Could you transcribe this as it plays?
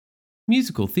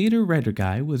Musical Theater Writer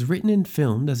Guy was written and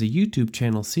filmed as a YouTube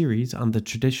channel series on the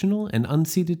traditional and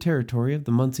unceded territory of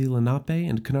the Munsee Lenape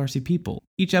and Canarsie people.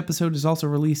 Each episode is also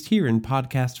released here in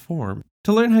podcast form.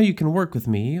 To learn how you can work with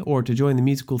me or to join the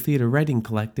Musical Theater Writing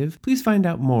Collective, please find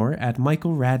out more at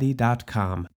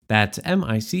michaelradi.com. That's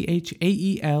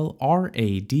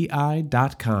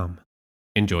MichaelRadi.com.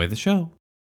 Enjoy the show.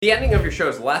 The ending of your show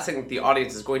is the last thing that the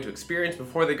audience is going to experience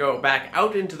before they go back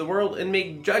out into the world and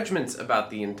make judgments about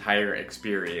the entire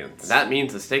experience. That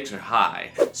means the stakes are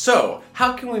high. So,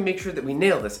 how can we make sure that we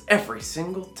nail this every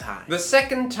single time? The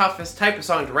second toughest type of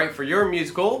song to write for your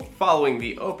musical, following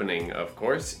the opening, of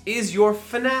course, is your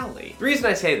finale. The reason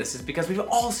I say this is because we've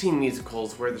all seen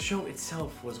musicals where the show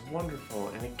itself was wonderful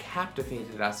and it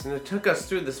captivated us and it took us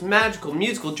through this magical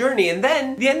musical journey, and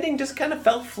then the ending just kind of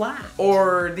fell flat.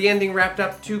 Or the ending wrapped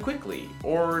up too quickly,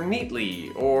 or neatly,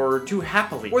 or too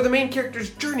happily, or the main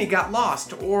character's journey got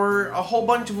lost, or a whole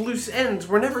bunch of loose ends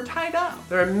were never tied up.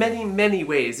 There are many, many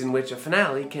ways in which a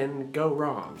finale can go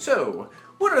wrong. So,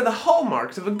 what are the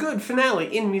hallmarks of a good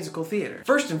finale in musical theater?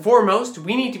 First and foremost,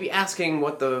 we need to be asking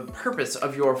what the purpose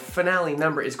of your finale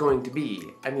number is going to be.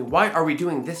 I mean, why are we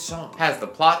doing this song? Has the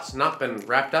plot not been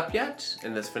wrapped up yet,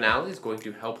 and this finale is going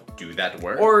to help do that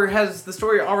work? Or has the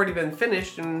story already been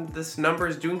finished and this number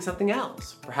is doing something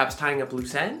else? Perhaps tying up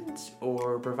loose ends,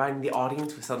 or providing the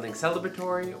audience with something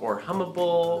celebratory, or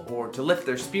hummable, or to lift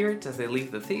their spirits as they leave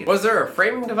the theater? Was there a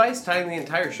framing device tying the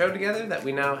entire show together that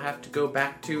we now have to go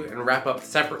back to and wrap up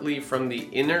separately from the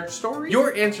inner story?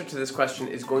 Your answer to this question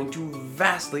is going to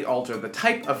vastly alter the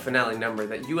type of finale number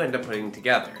that you end up putting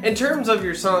together. In terms of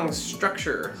your song's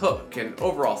structure, hook, and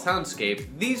overall soundscape,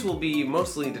 these will be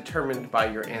mostly determined by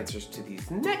your answers to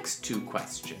these next two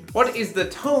questions. What is the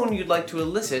tone you'd like to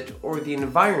elicit, or the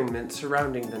environment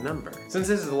surrounding the number? Since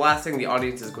this is the last thing the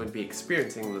audience is going to be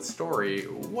experiencing the story,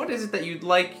 what is it that you'd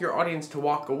like your audience to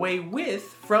walk away with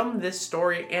from this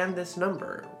story and this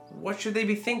number? What should they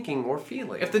be thinking or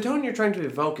feeling? If the tone you're trying to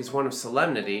evoke is one of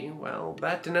solemnity, well,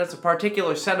 that denotes a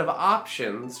particular set of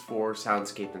options for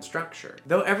soundscape and structure.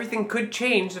 Though everything could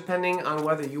change depending on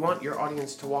whether you want your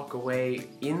audience to walk away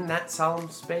in that solemn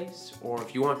space, or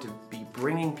if you want to be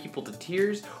bringing people to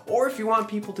tears, or if you want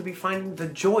people to be finding the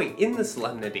joy in the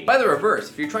solemnity. By the reverse,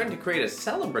 if you're trying to create a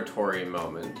celebratory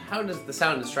moment, how does the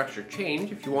sound and structure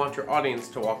change if you want your audience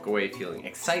to walk away feeling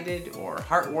excited or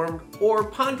heartwarmed, or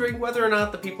pondering whether or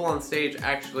not the people on stage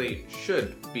actually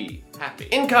should be happy?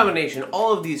 In combination,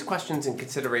 all of these questions and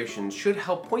considerations should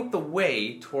help point the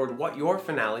way toward what your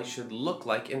finale should look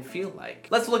like and feel like.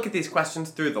 Let's look at these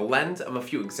questions through the lens of a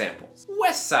few examples.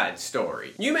 West Side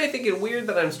Story. You may think it weird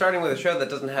that I'm starting with a show that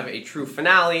doesn't have a true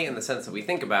finale in the sense that we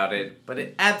think about it, but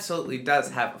it absolutely does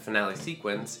have a finale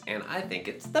sequence, and I think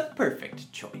it's the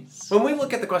perfect choice. When we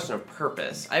look at the question of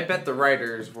purpose, I bet the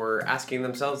writers were asking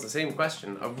themselves the same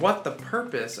question of what the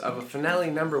purpose of a finale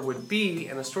number would be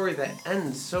in a story that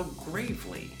ends so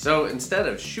gravely. So instead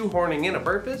of shoehorning in a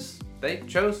purpose, they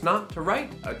chose not to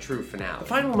write a true finale. The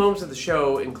final moments of the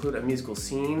show include a musical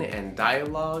scene and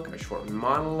dialogue, a short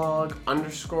monologue,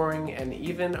 underscoring, and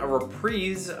even a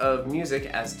reprise of music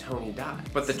as Tony dies.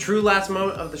 But the true last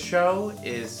moment of the show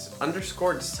is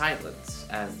underscored silence,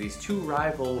 as these two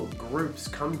rival groups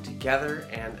come together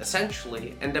and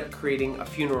essentially end up creating a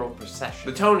funeral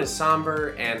procession. The tone is somber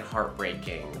and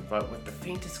heartbreaking, but with the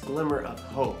faintest glimmer of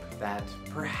hope that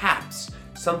perhaps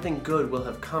something good will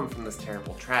have come from this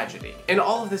terrible tragedy. And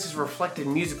all of this is reflected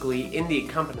musically in the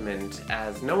accompaniment,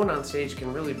 as no one on stage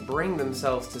can really bring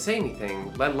themselves to say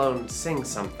anything, let alone sing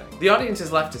something. The audience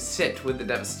is left to sit with the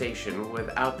devastation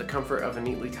without the comfort of a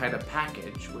neatly tied up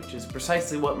package, which is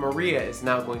precisely what Maria is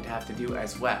now going to have to do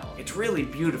as well. It's really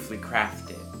beautifully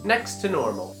crafted. Next to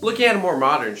Normal. Looking at a more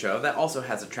modern show that also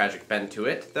has a tragic bend to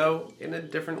it, though in a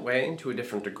different way and to a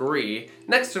different degree,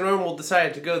 Next to Normal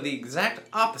decided to go the exact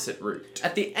opposite route.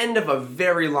 At the end of a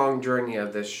very long journey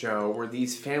of this show, where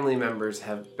these family members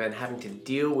have been having to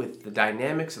deal with the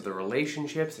dynamics of the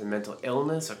relationships and mental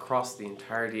illness across the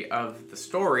entirety of the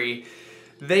story,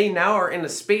 they now are in a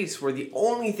space where the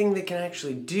only thing they can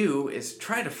actually do is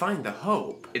try to find the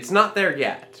hope. It's not there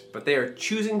yet, but they are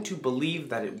choosing to believe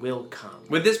that it will come.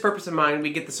 With this purpose in mind,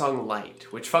 we get the song Light,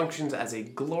 which functions as a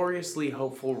gloriously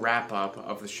hopeful wrap-up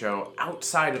of the show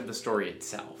outside of the story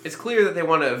itself. It's clear that they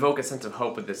want to evoke a sense of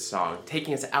hope with this song,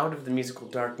 taking us out of the musical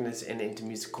darkness and into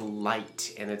musical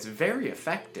light, and it's very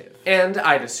effective. And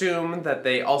I'd assume that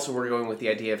they also were going with the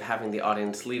idea of having the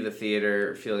audience leave the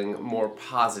theater feeling more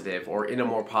positive or in a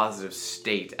more positive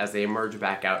state as they emerge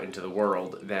back out into the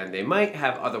world than they might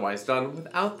have otherwise done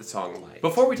without the song life.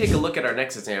 Before we take a look at our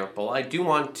next example, I do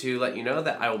want to let you know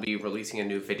that I will be releasing a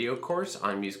new video course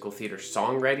on musical theater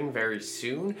songwriting very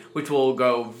soon, which will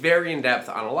go very in depth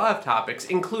on a lot of topics,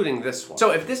 including this one.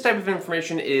 So if this type of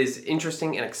information is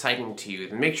interesting and exciting to you,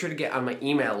 then make sure to get on my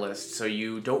email list so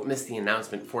you don't miss the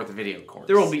announcement for the video course.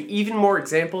 There will be even more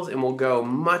examples, and we'll go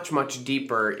much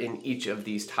deeper in each of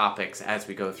these topics as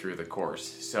we go through the course.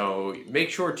 So make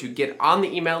sure to get on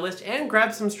the email list and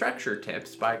grab some structure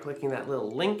tips by clicking that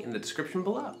little link in the description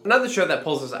below. Another show that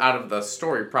pulls us out of the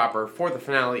story proper for the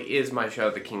finale is my show,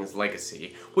 The King's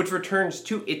Legacy, which returns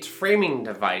to its framing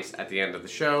device at the end of the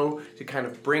show to kind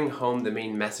of bring home the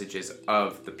main messages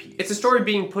of the piece. It's a story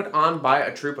being put on by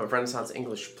a troupe of Renaissance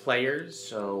English players,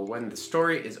 so when the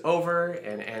story is over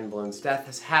and Anne Boleyn's death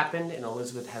has happened and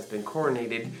Elizabeth has been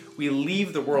coronated, we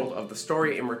leave the world of the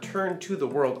story and return to the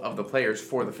world of the players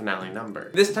for the finale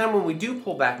number. This time when we do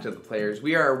pull back to the players,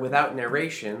 we are without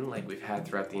narration like we've had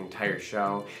throughout the entire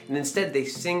show, and instead they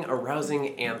sing a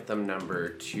rousing anthem number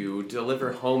to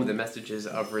deliver home the messages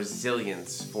of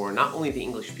resilience for not only the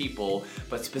English people,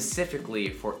 but specifically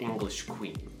for English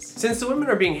queens. Since the women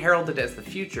are being heralded as the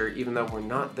future, even though we're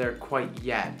not there quite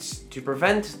yet, to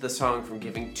prevent the song from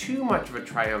giving too much of a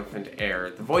triumphant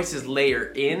air, the voices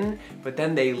layer in, but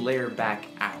then they layer back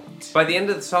out. By the end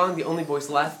of the song, the only voice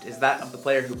left is that of the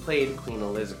player who played Queen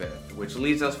Elizabeth, which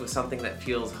leaves us with something that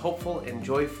feels hopeful and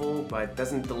joyful, but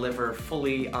doesn't deliver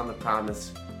fully on the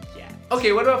promise yet.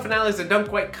 Okay, what about finales that don't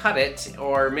quite cut it,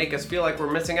 or make us feel like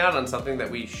we're missing out on something that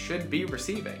we should be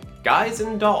receiving? Guys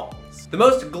and Dolls. The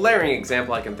most glaring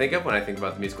example I can think of when I think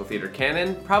about the musical theater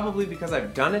canon, probably because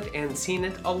I've done it and seen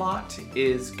it a lot,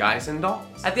 is Guys and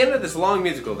Dolls. At the end of this long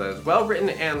musical that is well written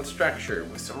and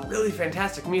structured, with some really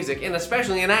fantastic music, and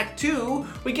especially in Act 2,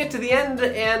 we get to the end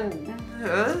and...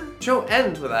 the show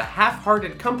ends with a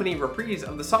half-hearted company reprise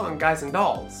of the song Guys and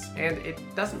Dolls, and it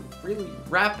doesn't really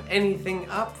wrap anything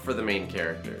up for the main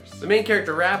characters. The main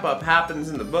character wrap-up happens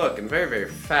in the book and very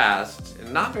fast,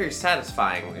 and not very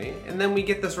satisfyingly, and then we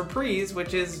get this reprise,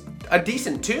 which is a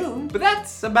decent tune, but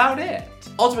that's about it.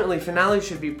 Ultimately, finales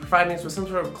should be providing us with some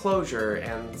sort of closure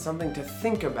and something to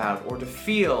think about or to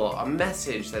feel, a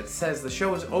message that says the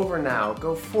show is over now,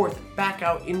 go forth back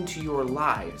out into your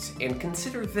lives and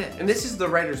consider this. And this is the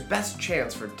writer's best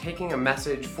chance for taking a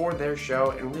message for their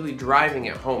show and really driving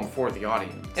it home for the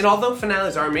audience. And although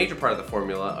finales are a major part of the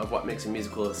formula of what makes a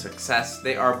musical a success,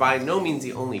 they are by no means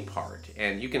the only part,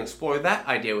 and you can explore that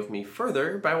idea with me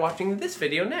further by watching this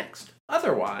video next.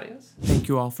 Otherwise, thank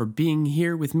you all for being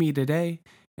here with me today,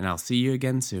 and I'll see you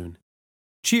again soon.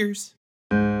 Cheers!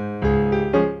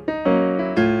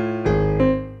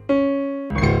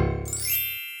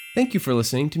 Thank you for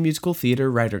listening to Musical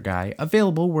Theater Writer Guy,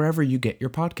 available wherever you get your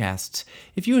podcasts.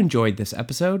 If you enjoyed this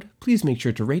episode, please make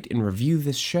sure to rate and review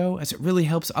this show, as it really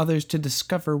helps others to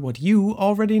discover what you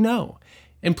already know.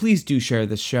 And please do share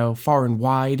this show far and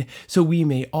wide, so we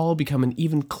may all become an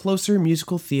even closer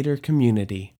musical theater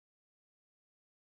community.